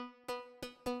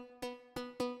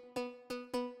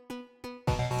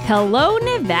Hello,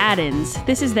 Nevadans.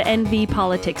 This is the NV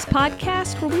Politics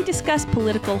Podcast, where we discuss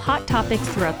political hot topics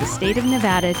throughout the state of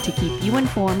Nevada to keep you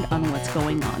informed on what's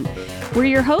going on. We're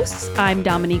your hosts. I'm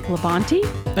Dominique Labonte.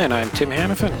 And I'm Tim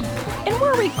Hannafin. And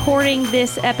we're recording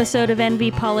this episode of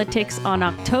NV Politics on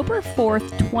October 4th,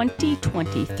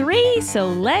 2023. So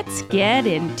let's get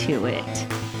into it.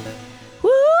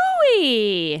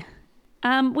 Woo-wee!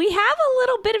 We have a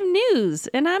little bit of news,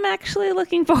 and I'm actually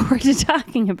looking forward to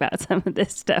talking about some of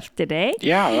this stuff today.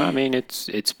 Yeah, I mean,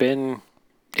 it's been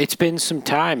some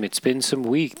time. It's been some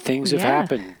weeks. Things have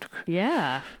happened.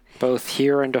 Yeah. Both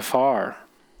here and afar.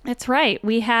 That's right.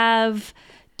 We have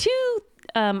two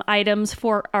items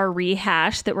for our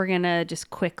rehash that we're going to just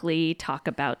quickly talk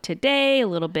about today. A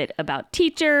little bit about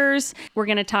teachers. We're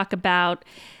going to talk about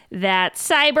that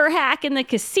cyber hack in the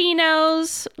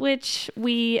casinos, which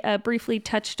we briefly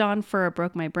touched on for a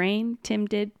Broke My Brain. Tim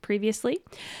did previously.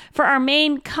 For our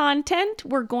main content,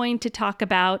 we're going to talk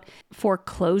about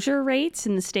foreclosure rates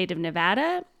in the state of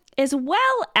Nevada, as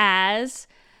well as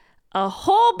a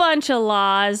whole bunch of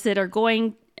laws that are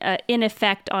going in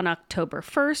effect on October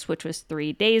 1st, which was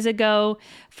 3 days ago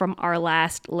from our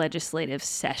last legislative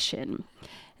session.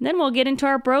 And then we'll get into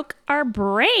our Broke Our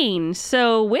Brain.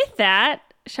 So with that,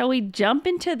 shall we jump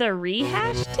into the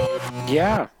rehash, Tim?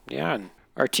 Yeah.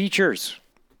 Our teachers.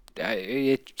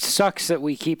 It sucks that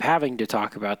we keep having to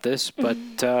talk about this, but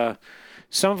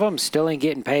some of them still ain't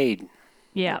getting paid.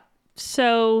 Yeah.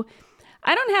 So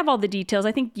I don't have all the details.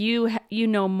 I think you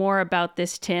know more about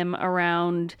this, Tim,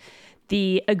 around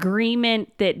the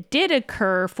agreement that did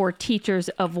occur for teachers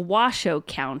of Washoe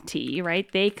County,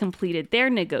 right? They completed their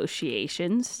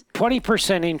negotiations.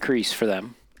 20% increase for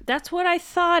them. That's what I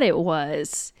thought it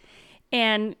was.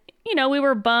 And, you know, we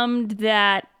were bummed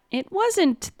that it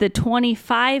wasn't the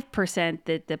 25%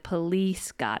 that the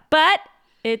police got, but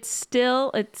it's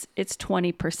still, it's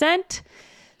 20%.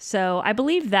 So I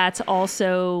believe that's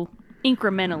also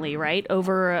incrementally, right?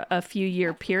 Over a few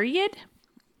year period.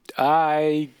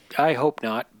 I hope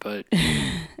not, but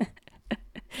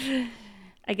I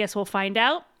guess we'll find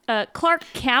out. Clark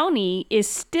County is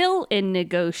still in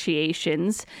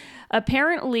negotiations.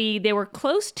 Apparently, they were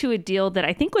close to a deal that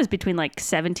I think was between like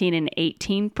 17 and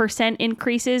 18%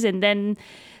 increases. And then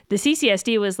the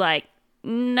CCSD was like,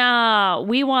 nah,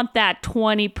 we want that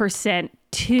 20%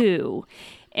 too.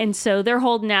 And so they're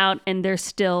holding out and they're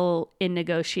still in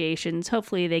negotiations.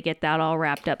 Hopefully they get that all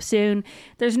wrapped up soon.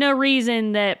 There's no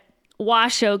reason that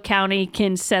Washoe County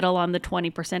can settle on the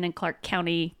 20% and Clark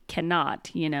County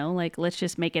cannot, you know, like let's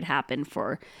just make it happen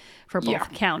for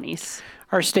both counties.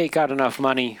 Our state got enough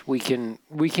money. We can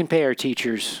pay our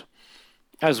teachers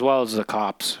as well as the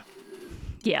cops.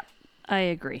 Yeah, I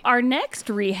agree. Our next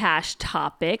rehash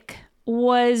topic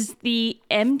was the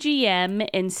MGM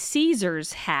and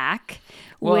Caesars hack.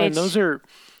 Well, and those are...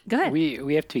 Go ahead.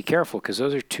 We have to be careful because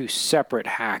those are two separate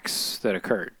hacks that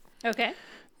occurred. Okay.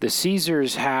 The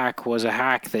Caesars hack was a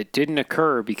hack that didn't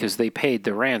occur because they paid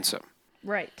the ransom.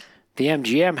 Right. The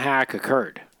MGM hack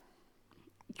occurred.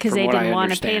 Because they didn't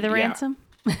want to pay the ransom?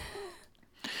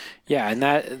 Yeah, and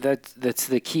that's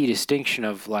the key distinction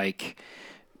of like,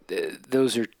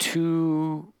 those are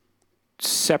two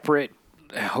separate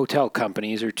hotel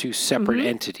companies or two separate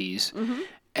entities. Mm-hmm.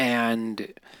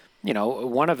 And, you know,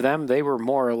 one of them, they were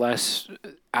more or less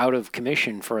out of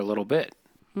commission for a little bit.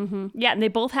 Mm-hmm. Yeah, and they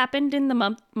both happened in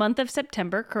the month of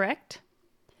September, correct?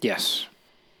 Yes.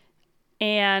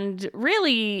 And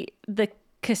really, the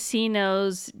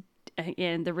casinos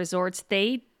and the resorts,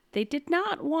 they did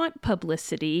not want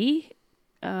publicity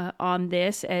on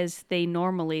this, as they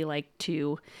normally like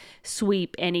to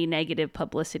sweep any negative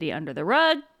publicity under the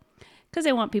rug because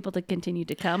they want people to continue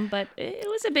to come. But it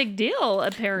was a big deal,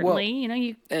 apparently. Well, you know,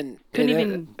 you couldn't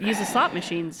even use the slot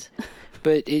machines.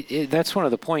 But that's one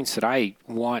of the points that I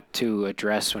want to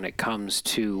address when it comes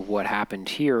to what happened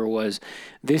here was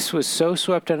this was so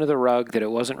swept under the rug that it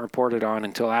wasn't reported on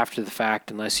until after the fact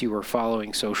unless you were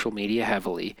following social media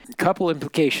heavily. A couple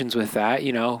implications with that,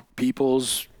 you know,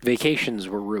 people's vacations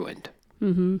were ruined.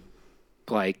 Mm-hmm.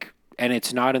 Like, and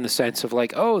it's not in the sense of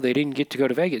like, oh, they didn't get to go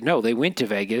to Vegas. No, they went to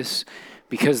Vegas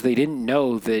because they didn't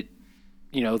know that,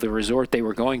 you know, the resort they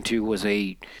were going to was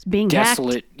a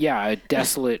desolate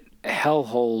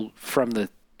hellhole from the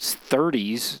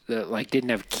 30s that like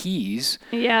didn't have keys.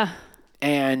 Yeah.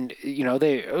 And, you know,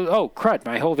 crud,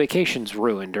 my whole vacation's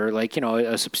ruined, or like, you know,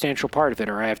 a substantial part of it,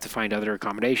 or I have to find other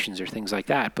accommodations or things like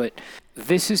that. But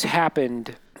this has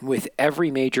happened with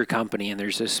every major company, and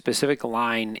there's a specific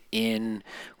line in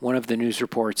one of the news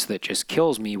reports that just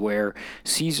kills me where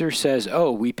Caesar says,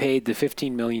 oh, we paid the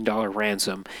 $15 million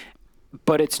ransom.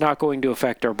 but it's not going to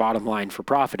affect our bottom line for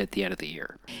profit at the end of the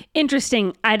year.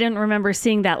 Interesting. I didn't remember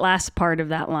seeing that last part of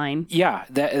that line. Yeah,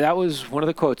 that was one of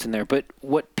the quotes in there. But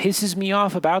what pisses me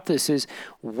off about this is,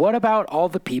 what about all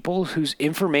the people whose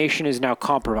information is now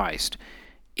compromised?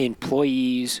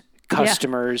 Employees,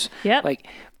 customers. Yep. Like,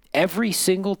 every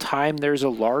single time there's a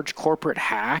large corporate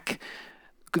hack,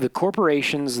 the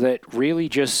corporations that really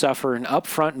just suffer an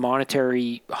upfront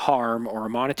monetary harm or a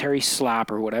monetary slap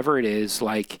or whatever it is,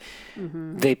 like,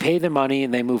 they pay the money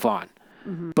and they move on.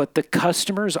 But the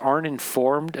customers aren't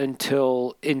informed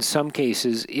until, in some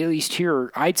cases, at least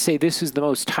here, I'd say this is the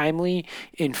most timely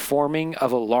informing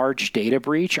of a large data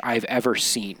breach I've ever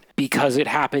seen, because it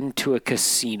happened to a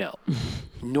casino.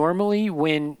 Normally,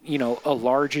 when, a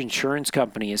large insurance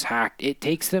company is hacked, it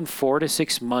takes them 4 to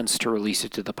 6 months to release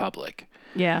it to the public.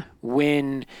 Yeah.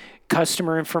 When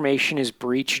customer information is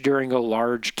breached during a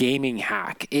large gaming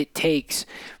hack, it takes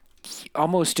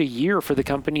almost a year for the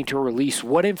company to release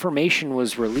what information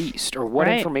was released or what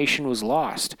information was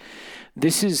lost.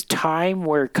 This is time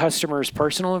where customers'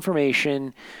 personal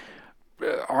information,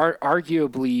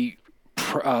 arguably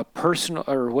personal,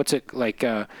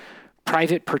 or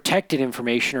private protected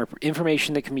information, or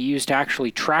information that can be used to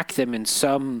actually track them in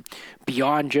some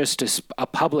beyond just a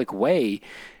public way,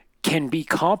 can be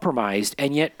compromised,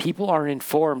 and yet people aren't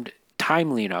informed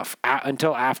timely enough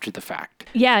until after the fact.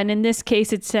 Yeah, and in this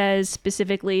case, it says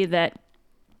specifically that,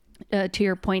 to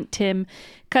your point, Tim,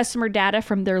 customer data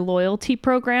from their loyalty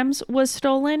programs was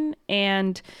stolen,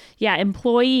 and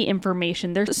employee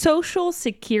information, their social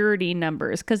security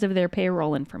numbers because of their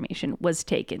payroll information was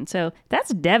taken. So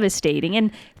that's devastating,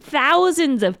 and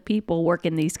thousands of people work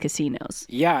in these casinos.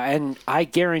 Yeah, and I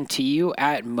guarantee you,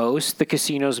 at most, the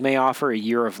casinos may offer a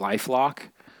year of LifeLock.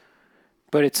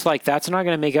 But it's like, that's not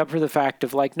going to make up for the fact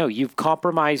of, like, no, you've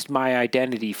compromised my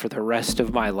identity for the rest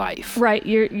of my life. Right.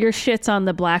 Your shit's on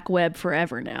the black web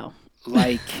forever now.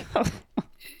 Like,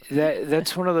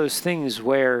 that's one of those things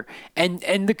where, and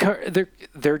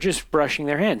they're just brushing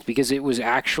their hands, because it was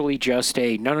actually just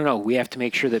no, we have to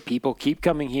make sure that people keep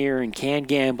coming here and can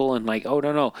gamble, and like, oh,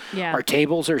 no, our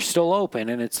tables are still open.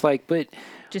 And it's like, but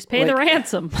just pay the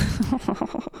ransom.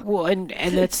 Well, and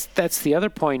that's the other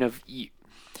point of,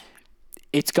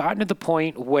 it's gotten to the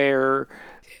point where,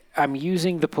 I'm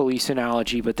using the police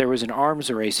analogy, but there was an arms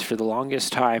race for the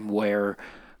longest time where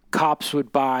cops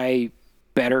would buy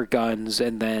better guns,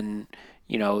 and then,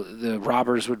 the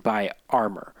robbers would buy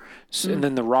armor. So, and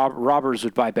then the robbers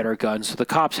would buy better guns, so the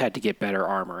cops had to get better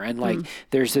armor. And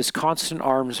there's this constant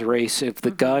arms race of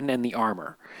the gun and the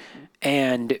armor.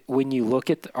 And when you look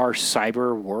at our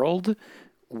cyber world,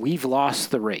 we've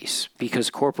lost the race because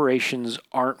corporations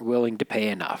aren't willing to pay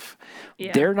enough.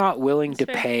 Yeah, they're not willing to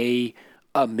pay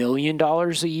 $1 million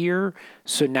a year,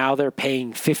 so now they're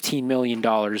paying $15 million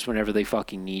whenever they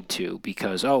fucking need to,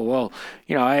 because,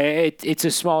 it's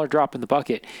a smaller drop in the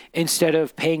bucket, instead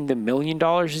of paying the $1 million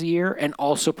a year and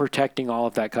also protecting all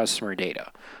of that customer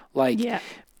data.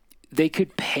 They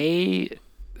could pay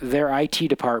their IT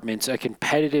departments a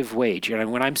competitive wage.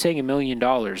 And when I'm saying $1 million,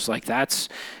 that's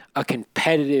a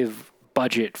competitive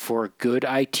budget for a good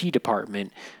IT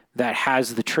department that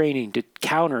has the training to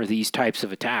counter these types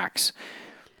of attacks.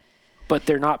 But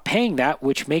they're not paying that,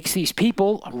 which makes these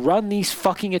people run these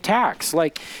fucking attacks.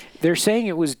 Like, they're saying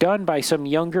it was done by some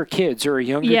younger kids or a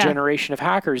younger generation of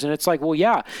hackers. And it's like, well,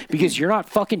 yeah, because you're not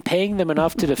fucking paying them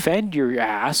enough to defend your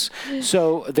ass.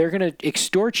 So they're going to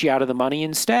extort you out of the money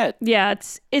instead. Yeah,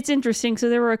 it's interesting. So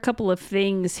there were a couple of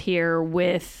things here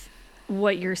with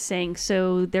what you're saying.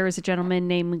 So there was a gentleman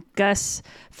named Gus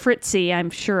Fritzy. I'm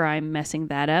sure I'm messing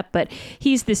that up, but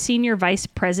he's the senior vice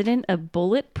president of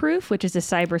Bulletproof, which is a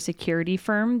cybersecurity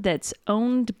firm that's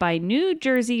owned by New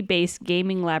Jersey-based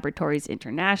Gaming Laboratories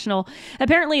International.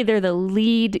 Apparently, they're the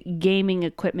lead gaming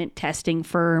equipment testing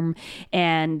firm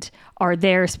and are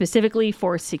there specifically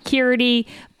for security,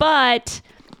 but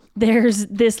there's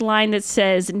this line that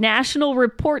says, national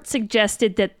reports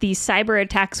suggested that these cyber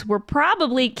attacks were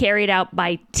probably carried out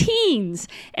by teens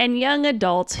and young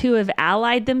adults who have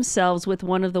allied themselves with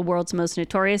one of the world's most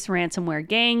notorious ransomware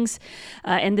gangs.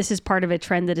 And this is part of a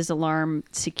trend that has alarmed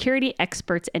security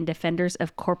experts and defenders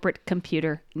of corporate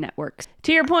computer networks.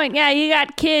 To your point, yeah, you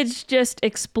got kids just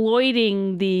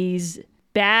exploiting these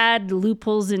bad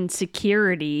loopholes in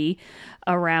security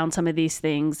around some of these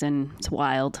things, and it's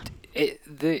wild.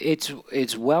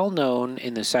 It's well known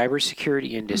in the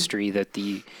cybersecurity industry that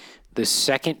the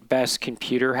second best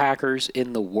computer hackers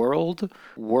in the world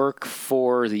work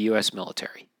for the U.S.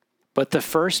 military. But the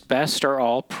first best are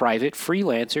all private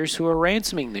freelancers who are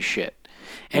ransoming the shit.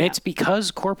 And it's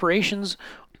because corporations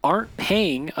aren't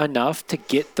paying enough to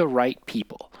get the right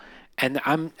people. And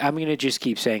I'm going to just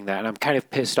keep saying that. And I'm kind of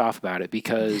pissed off about it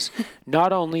because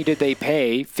not only did they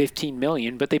pay $15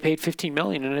 million, but they paid $15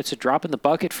 million and it's a drop in the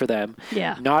bucket for them.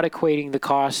 Yeah. Not equating the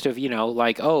cost of,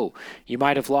 like, oh, you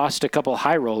might have lost a couple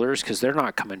high rollers because they're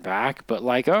not coming back. But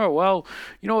like, oh, well,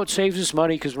 it saves us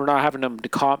money because we're not having them to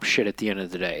comp shit at the end of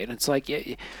the day. And it's like,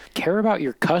 care about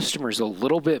your customers a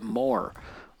little bit more.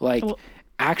 Like,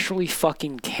 actually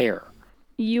fucking care.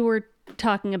 You were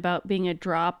talking about being a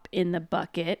drop in the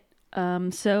bucket.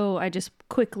 So I just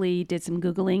quickly did some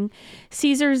Googling.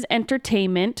 Caesars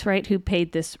Entertainment, right, who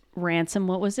paid this ransom,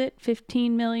 what was it?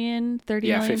 15 million, 30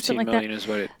 million, 15 something like million that? is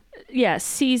what it... Yeah,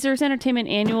 Caesars Entertainment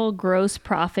annual gross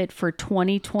profit for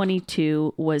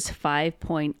 2022 was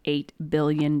 $5.8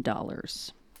 billion.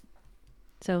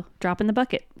 So drop in the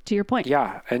bucket, to your point.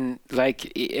 Yeah, and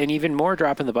even more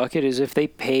drop in the bucket is if they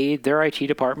paid their IT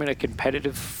department a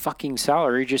competitive fucking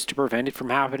salary just to prevent it from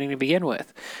happening to begin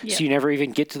with. Yeah. So you never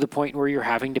even get to the point where you're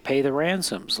having to pay the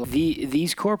ransoms.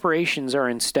 These corporations are,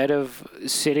 instead of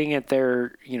sitting at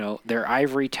their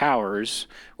ivory towers,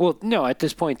 well, no, at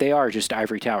this point they are just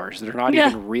ivory towers. They're not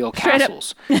even real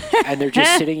castles. And they're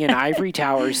just sitting in ivory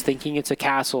towers thinking it's a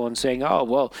castle and saying, oh,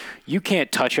 well, you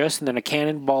can't touch us. And then a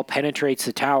cannonball penetrates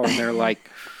the tower and they're like,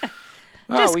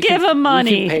 just give them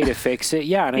money. We can pay to fix it.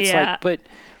 Yeah, and it's like, but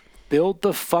build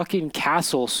the fucking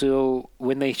castle so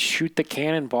when they shoot the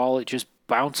cannonball, it just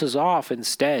bounces off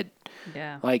instead.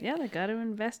 Yeah. Like, they got to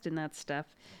invest in that stuff.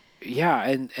 Yeah,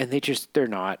 and they're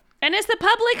not. And it's the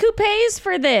public who pays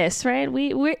for this, right?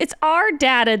 It's our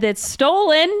data that's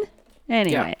stolen.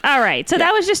 Anyway, all right. So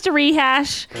that was just a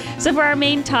rehash. So for our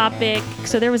main topic,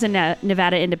 so there was a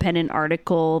Nevada Independent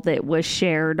article that was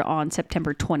shared on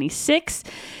September 26th.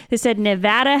 It said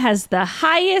Nevada has the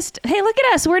highest. Hey, look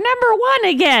at us. We're number one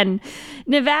again.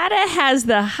 Nevada has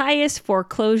the highest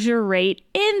foreclosure rate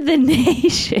in the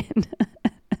nation.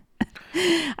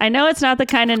 I know it's not the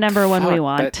kind of number one we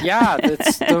want.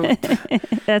 That's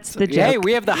the joke. Hey,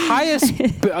 we have the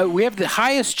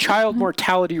highest child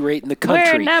mortality rate in the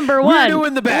country. We're number one. We're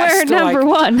doing the best. We're number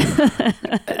one.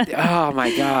 Oh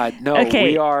my God, no,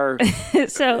 we are.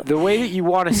 So the way that you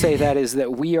want to say that is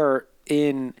that we are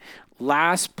in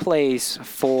last place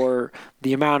for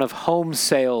the amount of home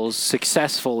sales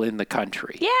successful in the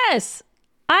country. Yes,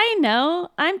 I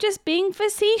know. I'm just being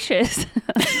facetious.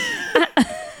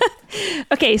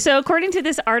 Okay, so according to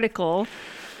this article,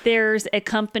 there's a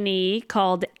company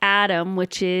called Adam,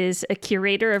 which is a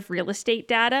curator of real estate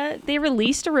data. They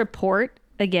released a report,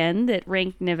 again, that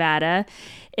ranked Nevada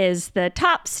as the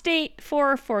top state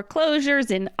for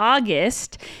foreclosures in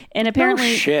August. And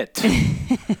apparently... Oh, shit.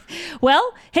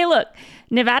 Well, hey, look,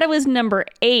 Nevada was number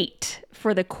 8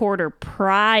 for the quarter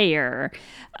prior.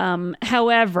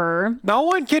 However... No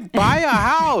one can buy a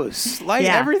house.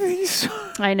 Everything's...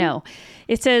 I know.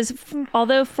 It says,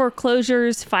 although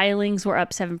foreclosures filings were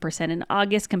up 7% in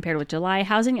August compared with July,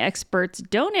 housing experts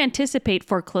don't anticipate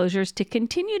foreclosures to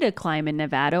continue to climb in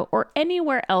Nevada or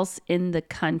anywhere else in the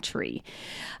country.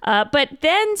 But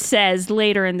then says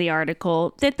later in the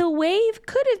article that the wave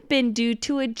could have been due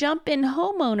to a jump in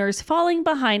homeowners falling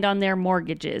behind on their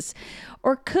mortgages,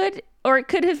 or it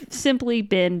could have simply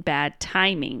been bad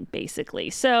timing, basically.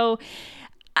 So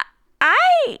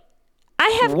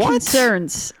I have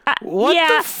concerns. What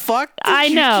the fuck? I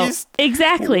know.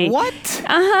 Exactly. What?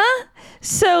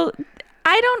 So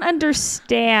I don't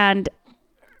understand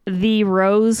the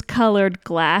rose-colored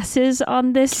glasses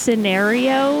on this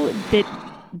scenario that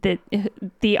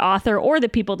the author or the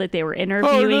people that they were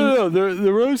interviewing. Oh, no.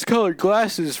 The rose-colored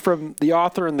glasses from the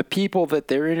author and the people that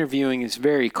they're interviewing is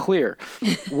very clear.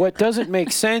 What doesn't make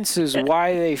sense is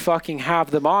why they fucking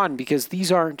have them on, because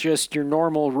these aren't just your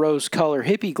normal rose-colored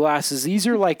hippie glasses. These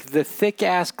are like the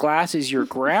thick-ass glasses your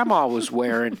grandma was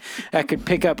wearing that could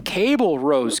pick up cable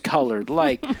rose-colored.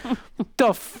 Like, what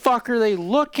the fuck are they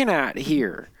looking at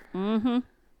here? Mm-hmm.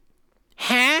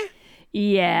 Huh?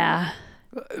 Yeah.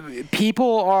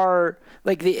 People are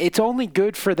like, it's only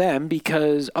good for them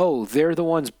because, they're the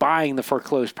ones buying the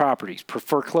foreclosed properties.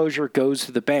 Foreclosure goes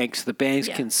to the banks. The banks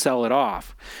can sell it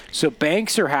off. So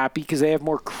banks are happy because they have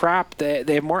more crap. They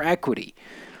have more equity.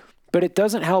 But it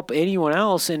doesn't help anyone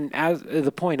else. And as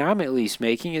the point I'm at least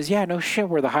making is, no shit,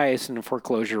 we're the highest in the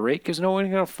foreclosure rate because no one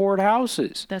can afford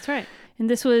houses. That's right. And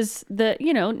this was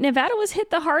Nevada was hit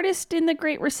the hardest in the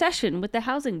Great Recession with the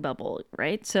housing bubble,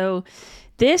 right? So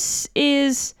this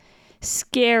is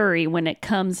scary when it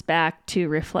comes back to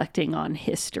reflecting on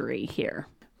history here.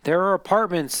 There are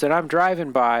apartments that I'm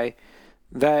driving by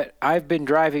that I've been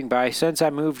driving by since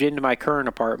I moved into my current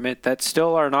apartment that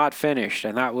still are not finished.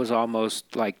 And that was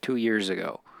almost like 2 years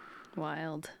ago.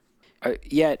 Wild.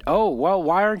 Yet, oh, well,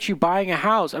 why aren't you buying a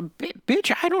house?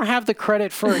 Bitch, I don't have the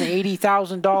credit for an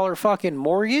 $80,000 fucking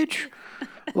mortgage.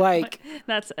 Like,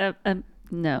 That's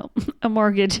no, a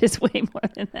mortgage is way more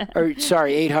than that. or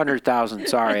sorry, 800,000.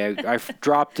 Sorry, I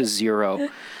dropped to zero.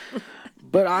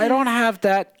 But I don't have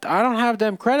that. I don't have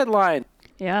them credit line.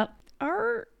 Yeah.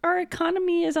 Our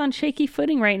economy is on shaky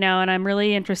footing right now, and I'm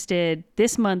really interested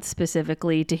this month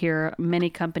specifically to hear many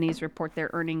companies report their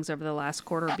earnings over the last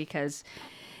quarter, because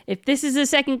if this is the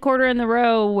second quarter in the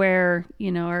row where,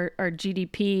 our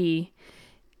GDP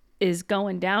is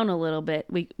going down a little bit,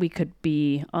 we could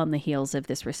be on the heels of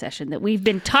this recession that we've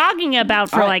been talking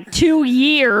about for like 2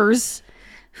 years.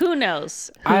 Who knows?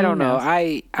 I don't know.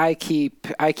 I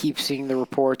keep seeing the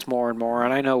reports more and more,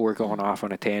 and I know we're going off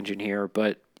on a tangent here,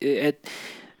 but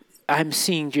I'm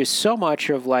seeing just so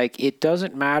much of like, it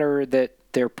doesn't matter that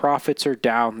their profits are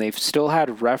down. They've still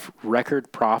had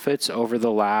record profits over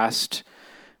the last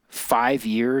 5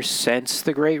 years since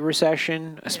the Great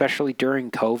Recession, especially during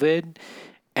COVID.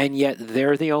 And yet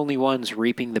they're the only ones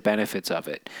reaping the benefits of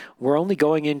it. We're only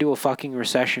going into a fucking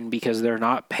recession because they're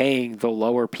not paying the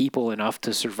lower people enough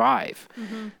to survive.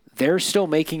 Mm-hmm. They're still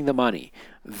making the money.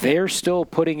 They're still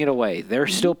putting it away. They're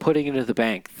still putting it into the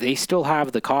bank. They still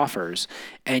have the coffers.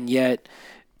 And yet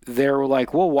they're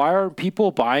like, well, why aren't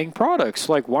people buying products?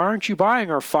 Like, why aren't you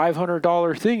buying our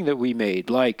 $500 thing that we made?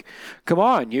 Like, come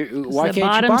on. Why can't you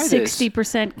buy this? The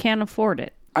bottom 60% can't afford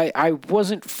it. I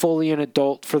wasn't fully an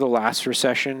adult for the last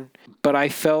recession, but I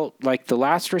felt like the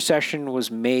last recession was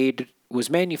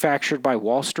manufactured by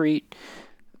Wall Street.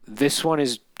 This one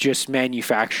is just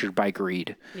manufactured by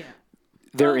greed. Yeah.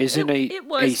 The last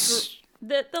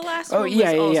one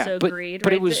was also greed.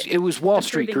 But right? it was Wall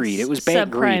Street greed. It was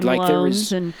bank greed. Like there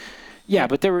was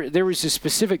but there was a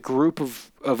specific group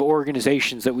of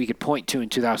organizations that we could point to in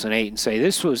 2008 and say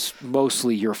this was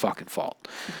mostly your fucking fault.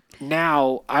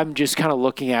 Now I'm just kind of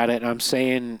looking at it and I'm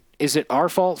saying, is it our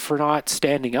fault for not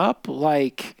standing up?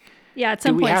 Like, yeah, at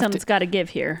some point something's got to give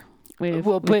here.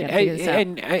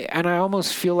 And I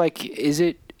almost feel like,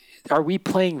 are we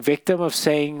playing victim of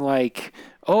saying like,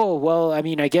 oh, well, I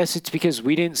mean, I guess it's because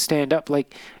we didn't stand up.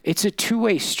 Like, it's a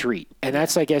two-way street. And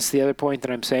that's, I guess, the other point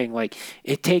that I'm saying. Like,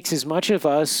 it takes as much of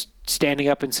us standing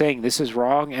up and saying this is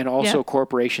wrong, and also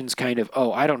corporations kind of,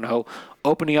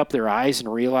 opening up their eyes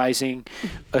and realizing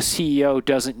a CEO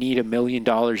doesn't need $1 million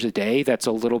a day. That's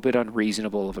a little bit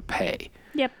unreasonable of a pay.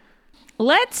 Yep.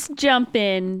 Let's jump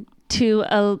in to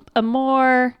a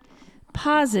more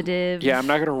positive. Yeah, I'm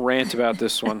not going to rant about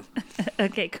this one.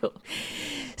 Okay, cool.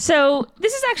 So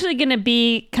this is actually going to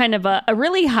be kind of a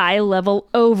really high level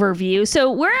overview.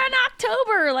 So we're in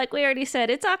October, like we already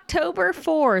said. It's October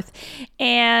 4th.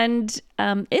 And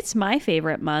it's my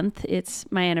favorite month.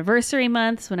 It's my anniversary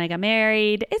month. It's when I got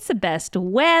married. It's the best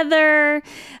weather.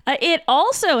 It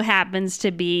also happens to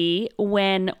be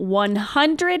when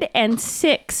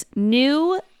 106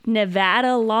 new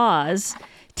Nevada laws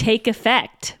take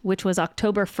effect, which was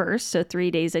October 1st, so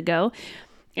 3 days ago.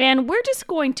 And we're just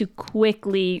going to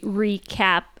quickly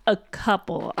recap a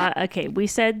couple. I already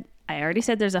said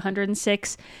there's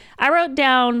 106. I wrote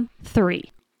down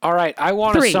 3. All right, I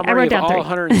want a summary of all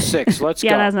 106. Let's go.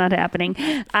 Yeah, that's not happening.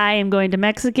 I am going to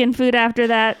Mexican food after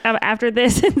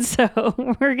this, and so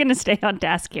we're going to stay on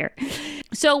task here.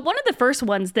 So one of the first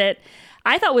ones that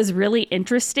I thought was really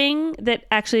interesting that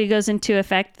actually goes into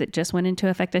effect, that just went into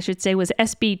effect, I should say, was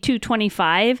SB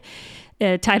 225.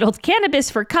 Titled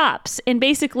Cannabis for Cops. And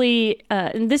basically,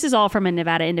 and this is all from a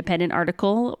Nevada Independent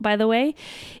article, by the way.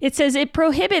 It says it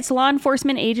prohibits law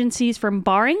enforcement agencies from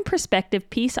barring prospective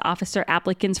peace officer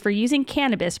applicants for using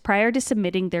cannabis prior to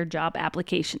submitting their job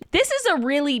application. This is a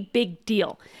really big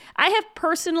deal. I have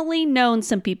personally known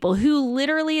some people who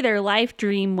literally their life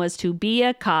dream was to be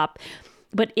a cop,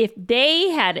 but if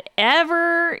they had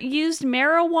ever used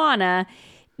marijuana,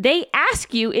 they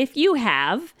ask you if you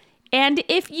have. And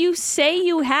if you say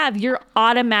you have, you're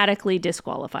automatically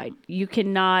disqualified. You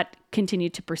cannot continue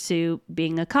to pursue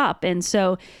being a cop. And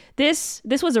so this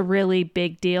was a really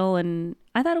big deal, and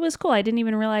I thought it was cool. I didn't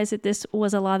even realize that this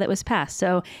was a law that was passed.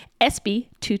 So SB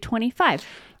 225.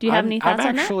 Do you have any thoughts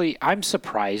on that? I'm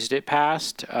surprised it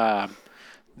passed.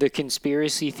 The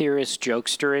conspiracy theorist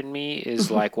jokester in me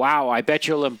is like, wow, I bet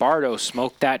you Lombardo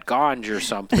smoked that ganj or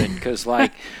something. Because,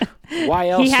 like, why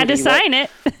else? He had to sign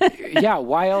it. Yeah,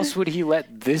 why else would he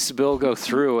let this bill go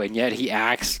through? And yet he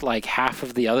acts like half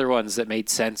of the other ones that made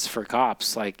sense for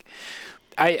cops. Like,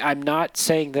 I'm not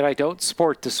saying that I don't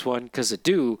support this one, because I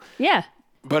do. Yeah.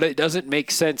 But it doesn't make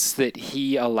sense that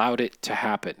he allowed it to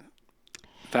happen.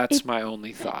 That's my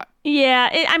only thought. Yeah,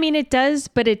 it does,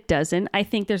 but it doesn't. I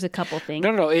think there's a couple things.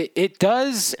 No, it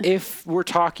does if we're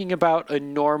talking about a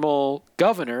normal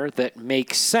governor that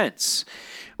makes sense.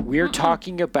 We're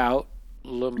talking about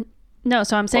No,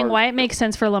 so I'm saying why it makes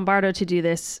sense for Lombardo to do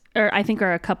this, or I think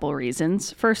are a couple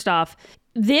reasons. First off,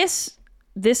 this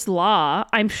law,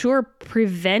 I'm sure,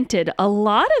 prevented a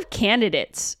lot of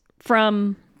candidates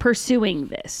from pursuing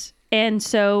this. And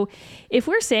so if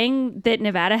we're saying that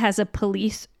Nevada has a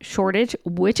police shortage,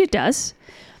 which it does,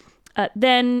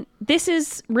 then this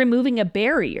is removing a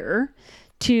barrier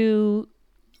to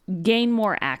gain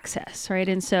more access, right?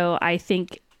 And so I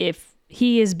think if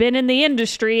he has been in the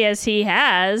industry as he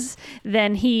has,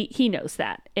 then he knows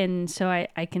that. And so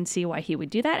I can see why he would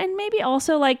do that. And maybe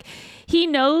also like he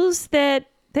knows that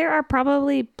there are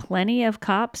probably plenty of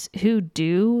cops who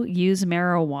do use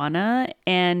marijuana,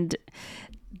 and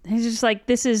he's just like,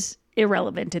 this is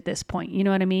irrelevant at this point. You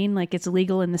know what I mean? Like, it's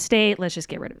legal in the state. Let's just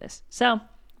get rid of this. So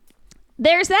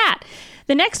there's that.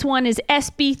 The next one is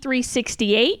SB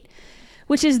 368,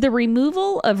 which is the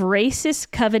removal of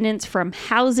racist covenants from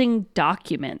housing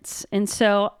documents. And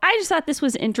so I just thought this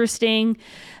was interesting.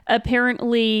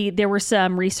 Apparently, there were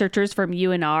some researchers from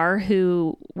UNR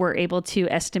who were able to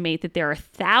estimate that there are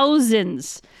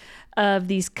thousands of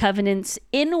these covenants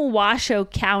in Washoe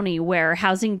County where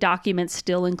housing documents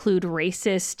still include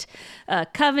racist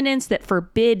covenants that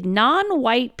forbid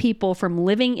non-white people from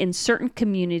living in certain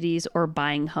communities or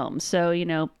buying homes.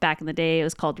 So, back in the day, it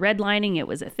was called redlining. It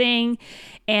was a thing.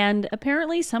 And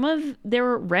apparently there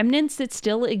were remnants that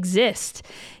still exist.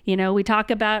 We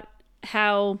talk about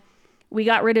how we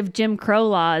got rid of Jim Crow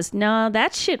laws. No,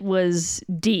 that shit was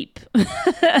deep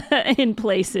in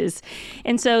places.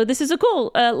 And so this is a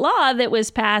cool law that was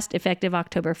passed effective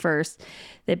October 1st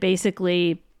that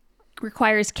basically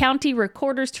requires county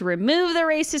recorders to remove the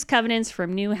racist covenants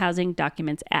from new housing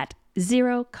documents at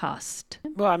zero cost.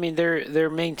 Well, they're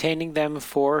maintaining them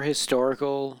for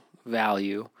historical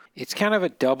value. It's kind of a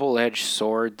double-edged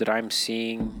sword that I'm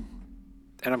seeing,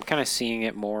 and I'm kind of seeing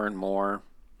it more and more.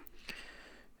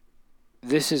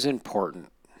 This is important,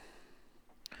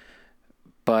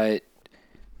 but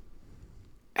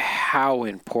how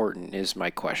important is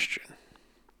my question?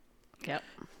 Yep.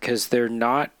 Because they're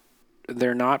not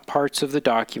parts of the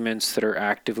documents that are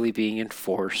actively being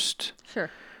enforced.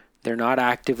 Sure. They're not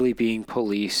actively being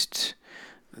policed.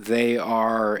 They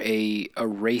are a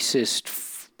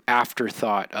racist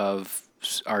afterthought of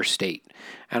our state.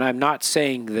 And I'm not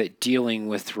saying that dealing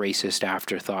with racist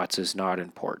afterthoughts is not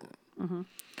important. Mm-hmm.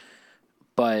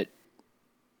 But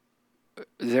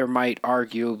there might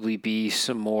arguably be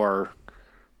some more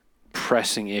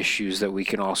pressing issues that we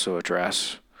can also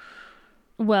address.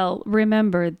 Well,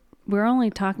 remember, we're only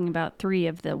talking about 3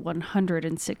 of the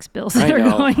 106 bills that are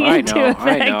going into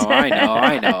effect.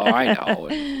 I know.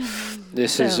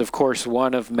 This is, of course,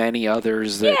 one of many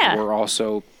others that were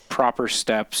also proper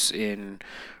steps in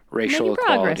racial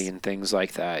equality and things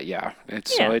like that. Yeah.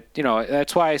 So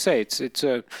that's why I say it's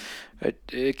a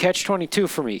catch-22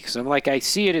 for me, because I'm like, I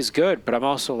see it as good, but I'm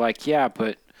also like, yeah,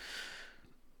 but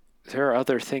there are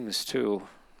other things too.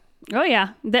 Oh yeah,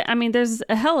 there's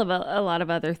a hell of a lot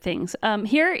of other things.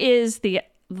 Here is the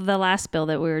last bill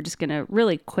that we were just going to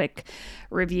really quick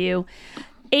review.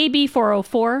 AB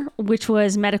 404, which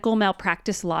was medical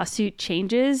malpractice lawsuit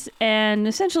changes, and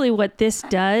essentially what this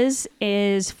does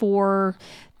is for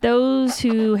those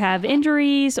who have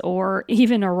injuries or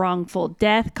even a wrongful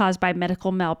death caused by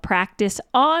medical malpractice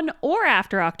on or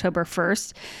after October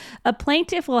 1st, a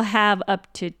plaintiff will have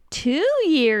up to 2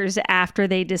 years after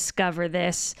they discover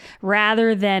this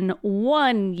rather than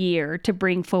 1 year to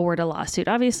bring forward a lawsuit.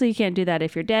 Obviously, you can't do that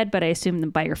if you're dead, but I assume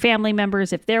that by your family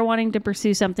members, if they're wanting to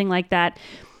pursue something like that,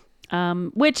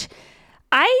 which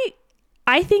I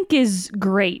think is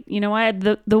great.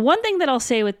 The one thing that I'll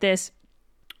say with this,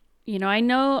 I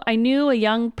knew a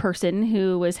young person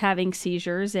who was having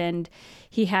seizures, and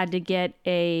he had to get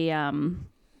I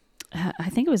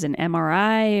think it was an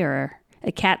MRI or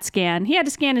a CAT scan. He had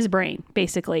to scan his brain,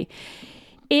 basically.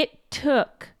 It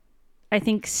took, I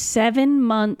think, 7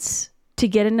 months to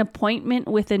get an appointment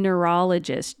with a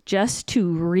neurologist just to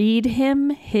read him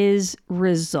his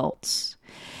results.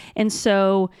 And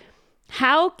so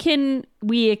how can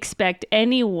we expect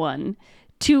anyone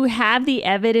to have the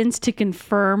evidence to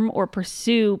confirm or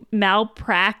pursue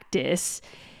malpractice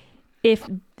if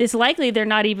it's likely they're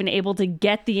not even able to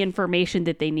get the information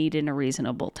that they need in a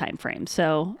reasonable time frame?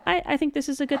 So I think this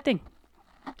is a good thing.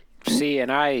 See,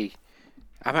 and I'm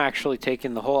actually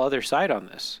taking the whole other side on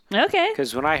this. Okay.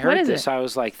 Because when I heard this, I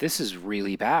was like, this is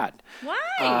really bad.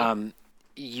 Why?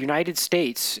 United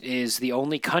States is the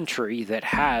only country that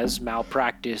has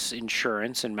malpractice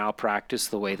insurance and malpractice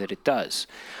the way that it does,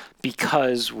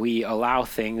 because we allow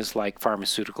things like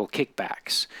pharmaceutical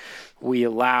kickbacks. We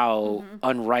allow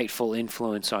unrightful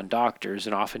influence on doctors,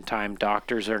 and oftentimes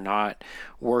doctors are not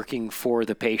working for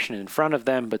the patient in front of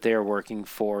them, but they are working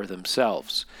for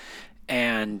themselves.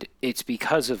 And it's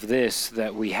because of this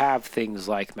that we have things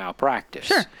like malpractice.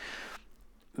 Sure.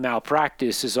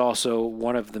 Malpractice is also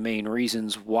one of the main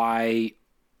reasons why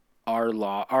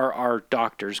our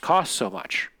doctors cost so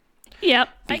much. Yep.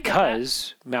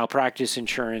 Because malpractice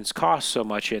insurance costs so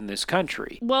much in this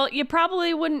country. Well, you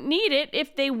probably wouldn't need it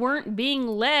if they weren't being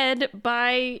led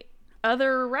by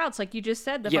other routes, like you just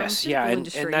said, the pharmaceutical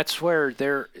industry. And that's where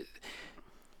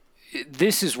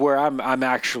this is where I'm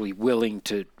actually willing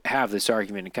to have this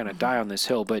argument and kind of die on this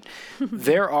hill, but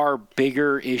there are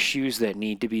bigger issues that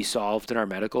need to be solved in our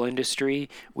medical industry.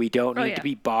 We don't need to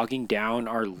be bogging down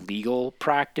our legal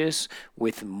practice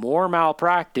with more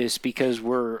malpractice because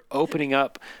we're opening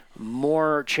up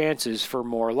more chances for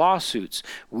more lawsuits.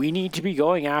 We need to be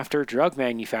going after drug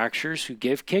manufacturers who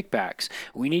give kickbacks.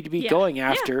 We need to be going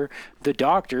after the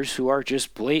doctors who are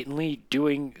just blatantly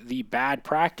doing the bad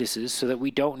practices so that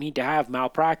we don't need to have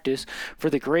malpractice for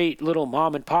the great little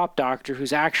mom and pop doctor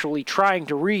who's actually trying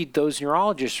to read those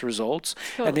neurologist results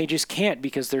and they just can't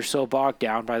because they're so bogged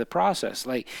down by the process.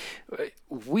 Like,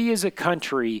 we as a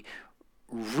country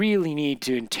really need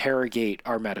to interrogate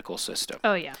our medical system.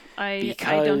 Oh, yeah. I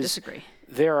don't disagree.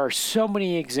 There are so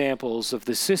many examples of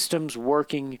the systems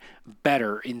working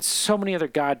better in so many other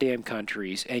goddamn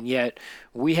countries, and yet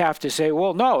we have to say,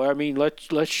 well, no, I mean, let's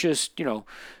just,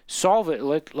 solve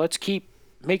it. Let's keep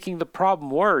making the problem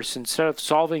worse instead of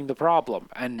solving the problem.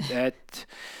 And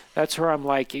that's where I'm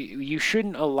like, you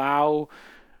shouldn't allow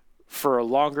for a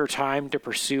longer time to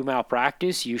pursue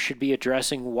malpractice. You should be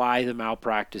addressing why the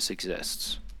malpractice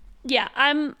exists. Yeah,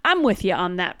 I'm with you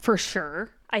on that for sure.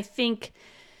 I think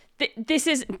this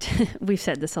is, we've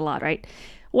said this a lot, right?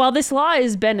 While this law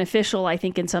is beneficial, I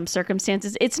think in some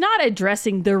circumstances, it's not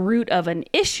addressing the root of an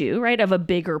issue, right? Of a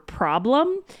bigger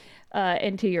problem.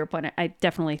 And to your point, I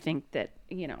definitely think that,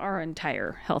 our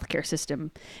entire healthcare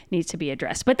system needs to be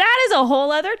addressed. But that is a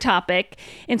whole other topic.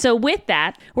 And so with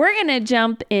that, we're going to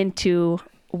jump into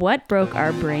what broke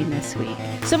our brain this week.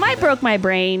 So broke my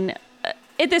brain.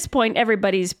 At this point,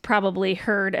 everybody's probably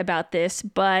heard about this,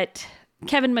 but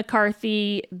Kevin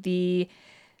McCarthy, the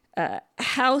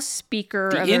House Speaker.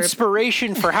 The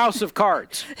inspiration for House of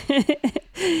Cards.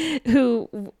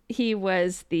 He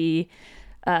was the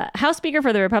House Speaker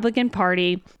for the Republican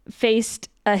Party, faced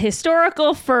a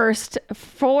historical first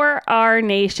for our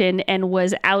nation and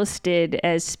was ousted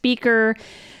as Speaker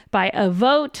by a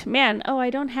vote. I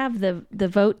don't have the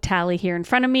vote tally here in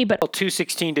front of me, but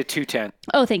 216 to 210.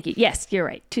 Oh, thank you. Yes, you're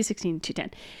right. 216 to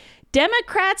 210.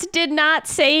 Democrats did not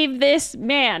save this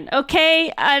man,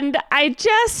 okay? And I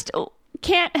just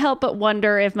can't help but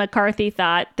wonder if McCarthy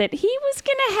thought that he was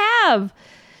going to have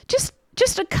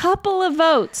just a couple of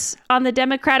votes on the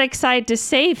Democratic side to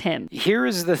save him. Here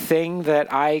is the thing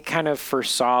that I kind of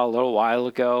foresaw a little while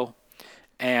ago,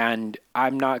 and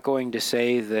I'm not going to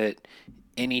say that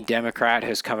any Democrat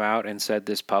has come out and said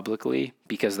this publicly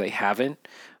because they haven't,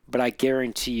 but I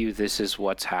guarantee you this is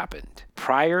what's happened.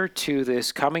 Prior to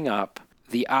this coming up,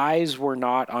 the eyes were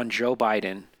not on Joe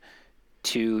Biden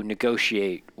to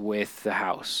negotiate with the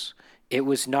House. It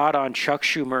was not on Chuck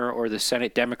Schumer or the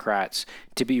Senate Democrats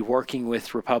to be working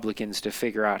with Republicans to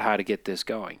figure out how to get this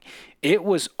going. It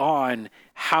was on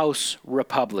House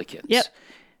Republicans. Yep.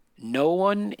 No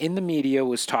one in the media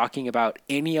was talking about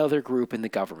any other group in the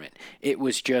government. It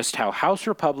was just how House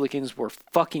Republicans were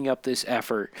fucking up this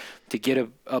effort to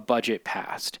get a budget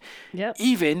passed. Yep.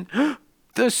 Even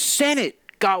the Senate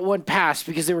got one passed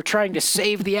because they were trying to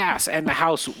save the ass, and the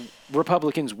House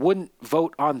Republicans wouldn't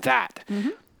vote on that. Mm-hmm.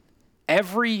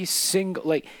 Every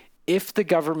single, if the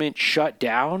government shut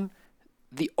down,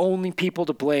 the only people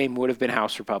to blame would have been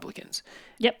House Republicans.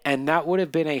 Yep. And that would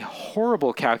have been a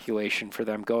horrible calculation for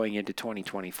them going into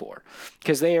 2024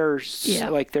 because they are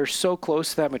they're so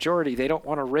close to that majority. They don't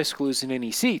want to risk losing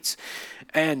any seats.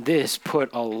 And this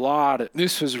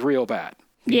this was real bad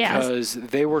because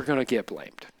they were going to get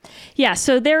blamed. Yeah.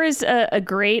 So there is a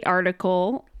great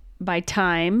article by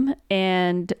Time,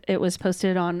 and it was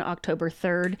posted on October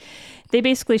 3rd. they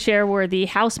basically share where the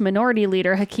House Minority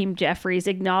Leader, Hakeem Jeffries,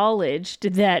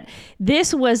 acknowledged that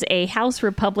this was a House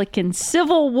Republican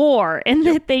civil war and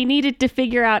that they needed to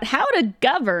figure out how to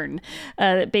govern,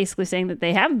 basically saying that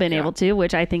they haven't been able to,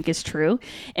 which I think is true.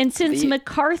 And since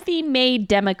McCarthy made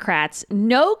Democrats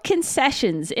no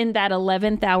concessions in that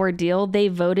 11th hour deal, they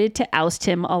voted to oust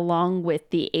him along with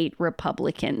the 8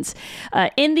 Republicans.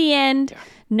 In the end,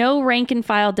 no rank and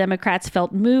file Democrats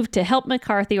felt moved to help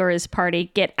McCarthy or his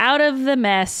party get out of the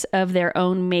mess of their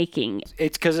own making.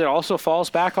 It's because it also falls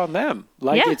back on them.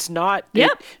 It's not,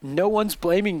 no one's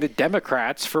blaming the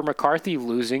Democrats for McCarthy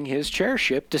losing his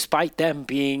chairship, despite them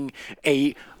being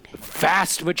a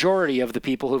vast majority of the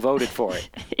people who voted for it.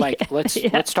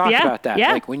 Let's talk about that.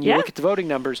 Yeah. When you look at the voting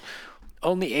numbers,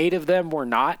 only 8 of them were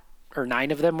not, or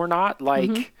 9 of them were not.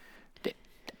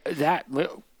 That...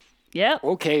 Yep.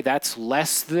 Okay, that's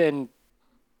less than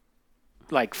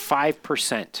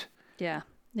 5%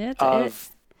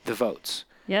 of the votes.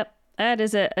 Yep. That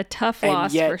is a tough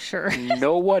loss for sure.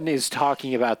 No one is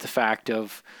talking about the fact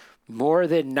of more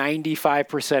than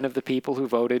 95% of the people who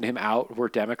voted him out were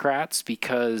Democrats,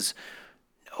 because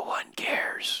no one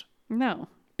cares. No,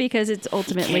 because it's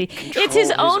ultimately it's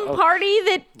his own party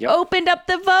that opened up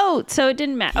the vote, so it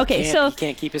didn't matter. He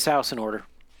can't keep his house in order.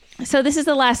 So this is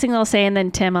the last thing I'll say, and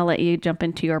then Tim, I'll let you jump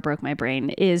into your broke my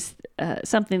brain, is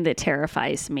something that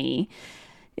terrifies me,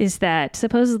 is that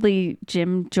supposedly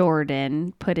Jim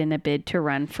Jordan put in a bid to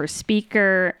run for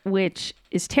speaker, which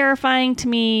is terrifying to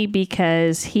me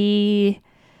because there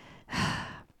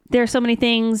are so many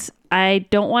things. I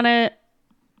don't want to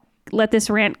let this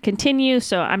rant continue,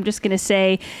 so I'm just going to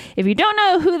say, if you don't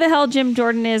know who the hell Jim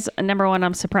Jordan is, number one,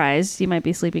 I'm surprised. You might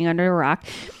be sleeping under a rock.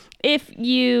 If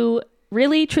you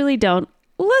really, truly don't,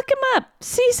 look him up.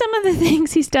 See some of the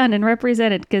things he's done and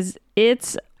represented, because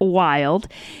it's wild.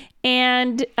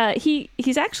 And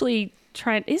he's actually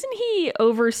trying. Isn't he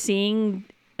overseeing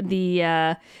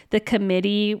the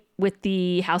committee with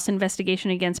the House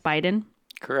investigation against Biden?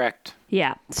 Correct.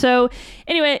 Yeah. So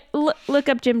anyway, look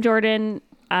up Jim Jordan.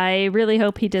 I really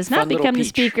hope he does not become the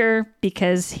speaker,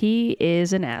 because he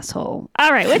is an asshole.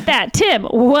 All right. With that, Tim,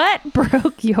 what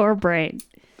broke your brain?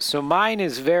 So mine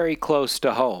is very close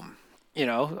to home.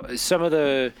 Some of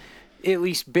the at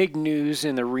least big news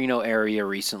in the Reno area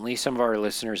recently. Some of our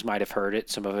listeners might have heard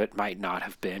it. Some of it might not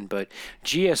have been. But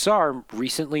GSR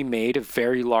recently made a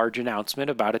very large announcement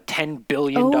about a $10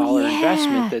 billion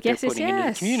investment that they're putting into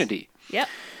the community. Yep.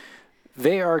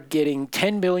 They are getting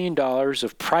 $10 billion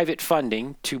of private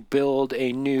funding to build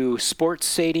a new sports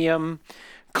stadium,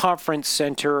 conference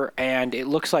center, and it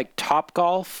looks like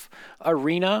Topgolf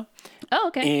arena. Oh,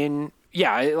 okay.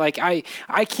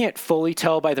 I can't fully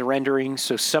tell by the renderings,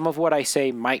 so some of what I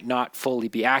say might not fully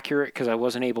be accurate because I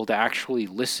wasn't able to actually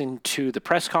listen to the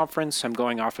press conference. I'm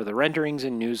going off of the renderings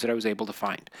and news that I was able to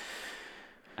find.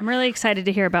 I'm really excited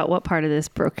to hear about what part of this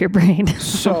broke your brain.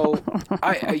 So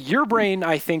your brain,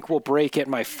 I think, will break at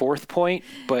my 4th point,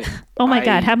 but oh my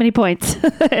God, how many points?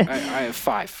 I have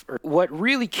 5. What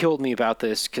really killed me about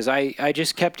this, because I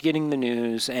just kept getting the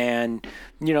news, and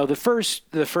the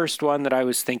first one that I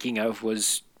was thinking of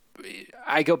was,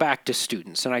 I go back to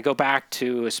students, and I go back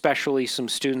to especially some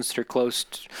students that are close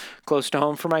to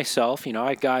home for myself.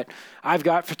 I've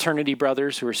got fraternity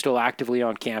brothers who are still actively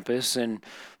on campus, and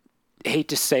hate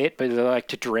to say it, but they like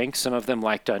to drink. Some of them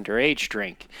like to underage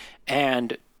drink.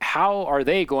 And how are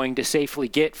they going to safely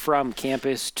get from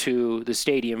campus to the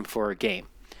stadium for a game?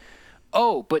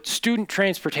 Oh, but student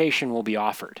transportation will be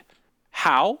offered.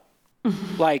 How?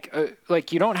 Like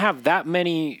you don't have that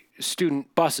many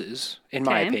student buses, in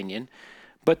my opinion.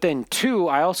 But then 2,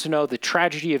 I also know the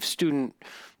tragedy of student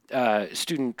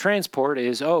transport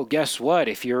is, guess what?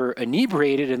 If you're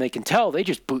inebriated and they can tell, they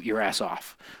just boot your ass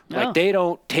off. They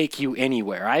don't take you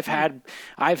anywhere. I've had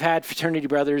fraternity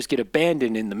brothers get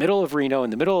abandoned in the middle of Reno, in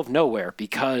the middle of nowhere,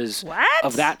 because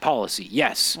of that policy.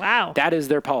 Yes. Wow. That is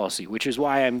their policy, which is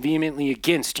why I'm vehemently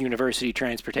against university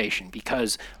transportation,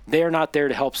 because they are not there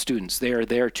to help students. They are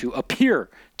there to appear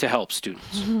to help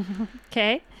students.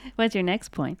 Okay. What's your next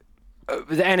point?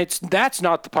 And that's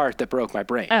not the part that broke my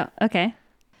brain. Oh, okay.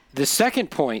 The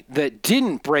second point that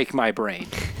didn't break my brain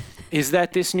is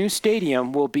that this new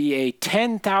stadium will be a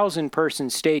 10,000 person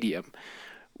stadium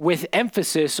with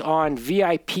emphasis on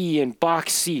VIP and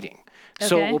box seating. Okay.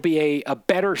 So it will be a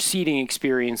better seating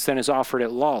experience than is offered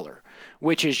at Lawler,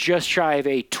 which is just shy of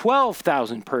a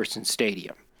 12,000 person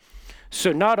stadium.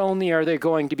 So not only are they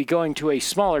going to be going to a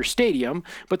smaller stadium,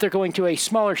 but they're going to a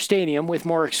smaller stadium with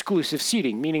more exclusive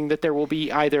seating, meaning that there will be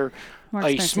either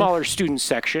a smaller student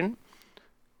section,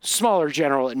 smaller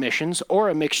general admissions, or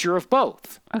a mixture of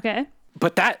both. Okay.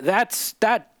 But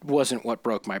that wasn't what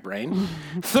broke my brain.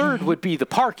 Third would be the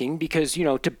parking, because,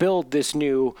 to build this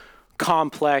new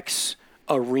complex,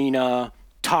 arena,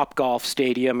 Topgolf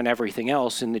stadium and everything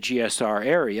else in the GSR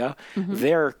area,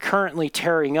 they're currently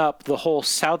tearing up the whole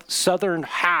southern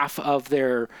half of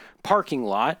their parking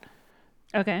lot.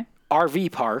 Okay.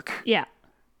 RV park. Yeah.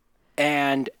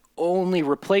 And only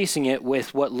replacing it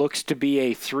with what looks to be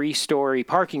a 3-story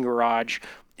parking garage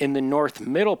in the north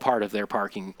middle part of their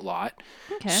parking lot.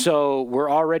 Okay. So we're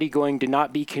already going to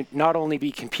not only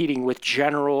be competing with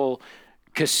general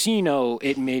casino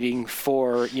admitting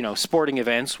for, sporting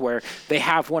events, where they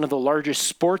have one of the largest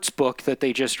sports book that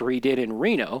they just redid in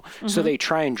Reno. So they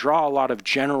try and draw a lot of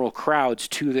general crowds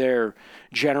to their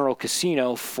general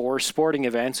casino for sporting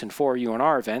events and for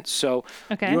UNR events. So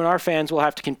UNR fans will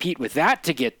have to compete with that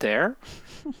to get there.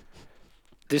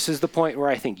 This is the point where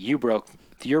I think your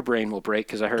brain will break,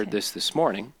 because I heard this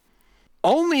morning.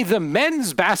 Only the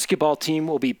men's basketball team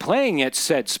will be playing at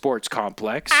said sports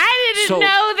complex. I didn't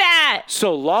know that.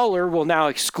 So Lawler will now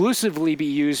exclusively be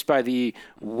used by the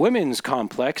women's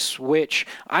complex, which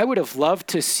I would have loved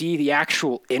to see the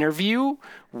actual interview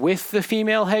with the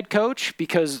female head coach,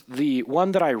 because the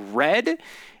one that I read,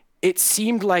 it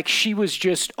seemed like she was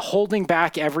just holding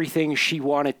back everything she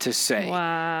wanted to say.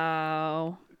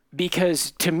 Wow.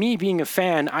 Because to me, being a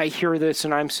fan, I hear this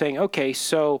and I'm saying, okay,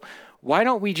 so why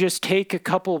don't we just take a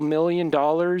couple $1 million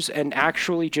and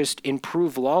actually just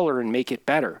improve Lawler and make it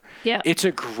better? Yeah. It's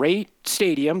a great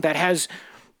stadium that has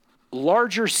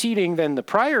larger seating than the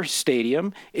prior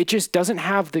stadium. It just doesn't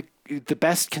have the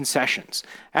best concessions.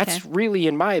 That's really,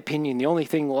 in my opinion, the only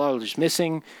thing Lawler's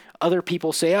missing. Other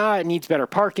people say, it needs better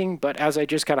parking. But as I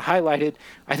just kind of highlighted,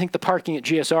 I think the parking at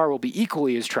GSR will be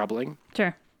equally as troubling.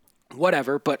 Sure.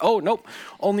 Whatever. But, nope,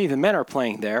 only the men are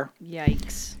playing there.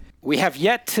 Yikes. We have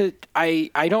yet to,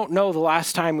 I don't know the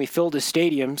last time we filled a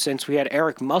stadium since we had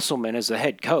Eric Musselman as the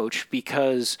head coach,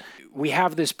 because we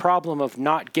have this problem of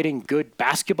not getting good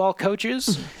basketball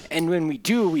coaches. And when we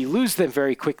do, we lose them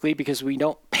very quickly because we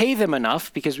don't pay them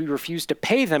enough, because we refuse to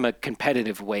pay them a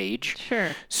competitive wage. Sure.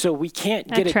 So we can't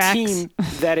get a team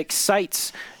that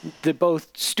excites the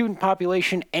both student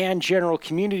population and general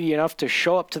community enough to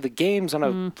show up to the games on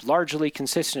a largely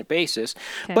consistent basis.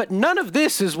 Okay. But none of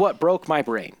this is what broke my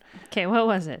brain. Okay, what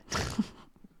was it?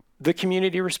 The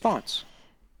community response.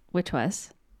 Which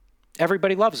was?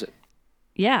 Everybody loves it.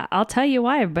 Yeah, I'll tell you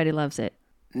why everybody loves it.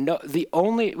 No, the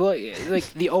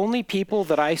only people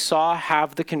that I saw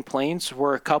have the complaints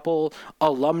were a couple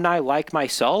alumni like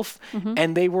myself,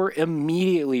 and they were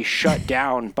immediately shut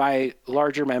down by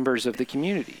larger members of the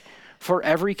community for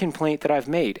every complaint that I've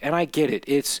made. And I get it.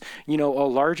 It's, a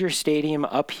larger stadium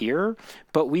up here,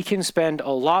 but we can spend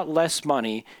a lot less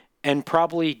money and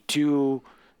probably do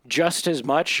just as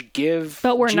much.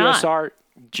 But we're GSR, not.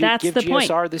 That's give the GSR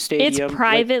point. The stadium. It's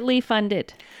privately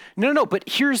funded. No, but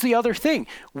here's the other thing.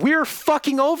 We're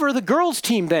fucking over the girls'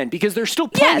 team then, because they're still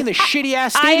playing in the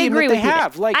shitty-ass stadium that they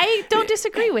have. I don't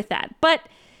disagree with that. But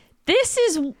this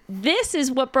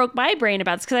is what broke my brain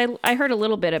about this, because I heard a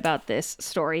little bit about this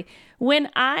story. When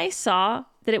I saw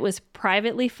that it was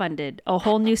privately funded, a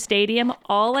whole new stadium,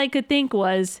 all I could think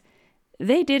was,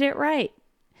 they did it right.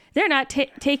 They're not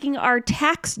taking our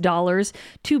tax dollars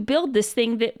to build this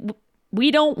thing that we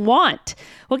don't want.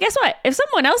 Well, guess what? If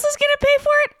someone else is going to pay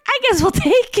for it, I guess we'll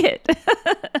take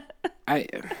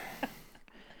it.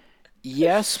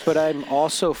 Yes, but I'm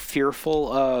also fearful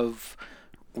of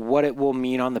what it will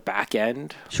mean on the back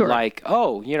end. Sure. Like,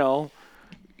 UNR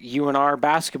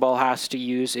basketball has to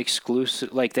use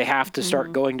exclusive, like they have to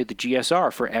start going to the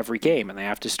GSR for every game, and they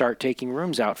have to start taking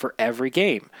rooms out for every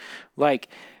game.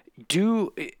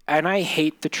 And I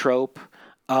hate the trope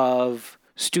of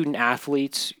student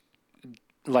athletes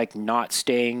not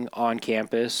staying on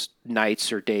campus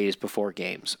nights or days before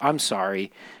games. I'm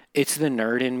sorry. It's the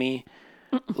nerd in me.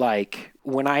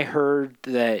 When I heard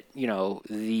that,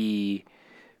 the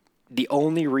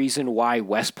only reason why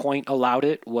West Point allowed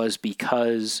it was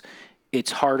because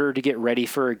it's harder to get ready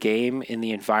for a game in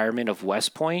the environment of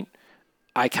West Point,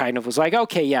 I kind of was like,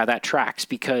 okay, yeah, that tracks,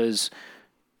 because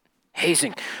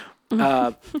hazing.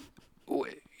 It's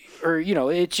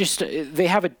just, they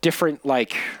have a different,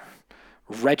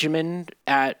 regimen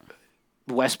at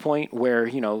West Point where,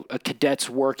 a cadet's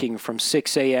working from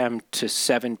 6 a.m. to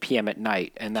 7 p.m. at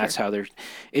night. And that's how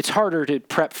it's harder to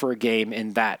prep for a game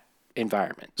in that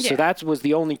environment. Yeah. So that was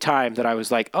the only time that I was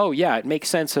like, oh yeah, it makes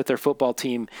sense that their football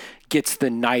team gets the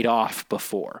night off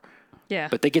before. Yeah.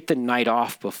 But they get the night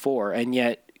off before. And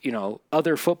yet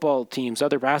other football teams,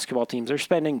 other basketball teams, they're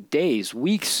spending days,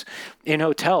 weeks in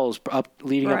hotels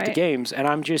leading up to games. And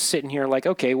I'm just sitting here like,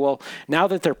 okay, well, now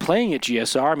that they're playing at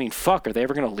GSR, I mean, fuck, are they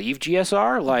ever going to leave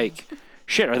GSR? Like,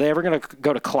 shit, are they ever going to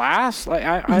go to class?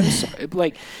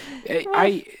 Like,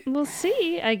 we'll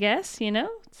see, I guess,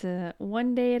 it's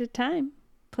one day at a time.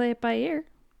 Play it by ear.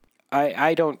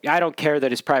 I don't care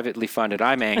that it's privately funded.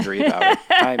 I'm angry about it.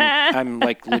 I'm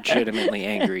like legitimately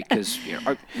angry because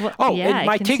and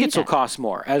my tickets will cost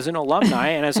more. As an alumni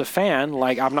and as a fan,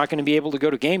 like I'm not going to be able to go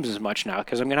to games as much now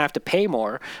because I'm going to have to pay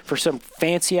more for some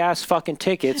fancy ass fucking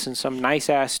tickets in some nice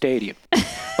ass stadium.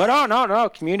 But no,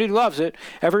 community loves it.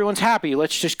 Everyone's happy.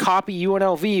 Let's just copy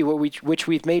UNLV, which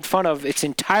we've made fun of its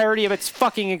entirety of its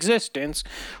fucking existence.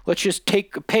 Let's just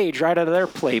take a page right out of their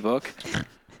playbook.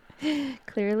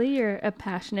 Clearly, you're a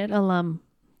passionate alum,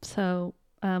 so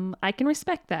I can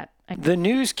respect that. The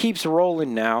news keeps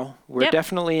rolling now. We're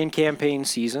definitely in campaign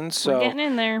season, so we're getting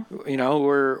in there.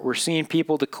 We're seeing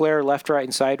people declare left, right,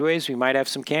 and sideways. We might have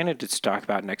some candidates to talk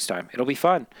about next time. It'll be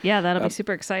fun. Yeah, that'll be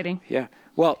super exciting. Yeah.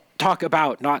 Well, talk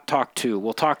about, not talk to.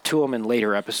 We'll talk to them in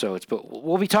later episodes, but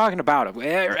we'll be talking about it.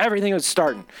 Everything is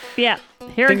starting. Yeah,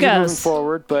 here Things it goes. Are moving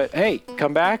forward, but hey,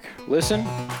 come back, listen,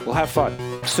 we'll have fun.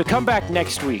 So come back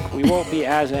next week. We won't be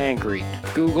as angry.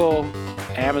 Google,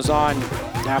 Amazon,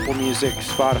 Apple Music,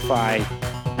 Spotify,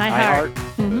 iHeart.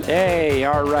 Mm-hmm. Hey,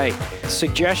 all right.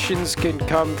 Suggestions can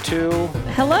come to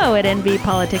hello at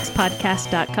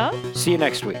nvpoliticspodcast.com. See you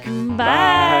next week.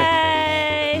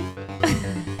 Bye.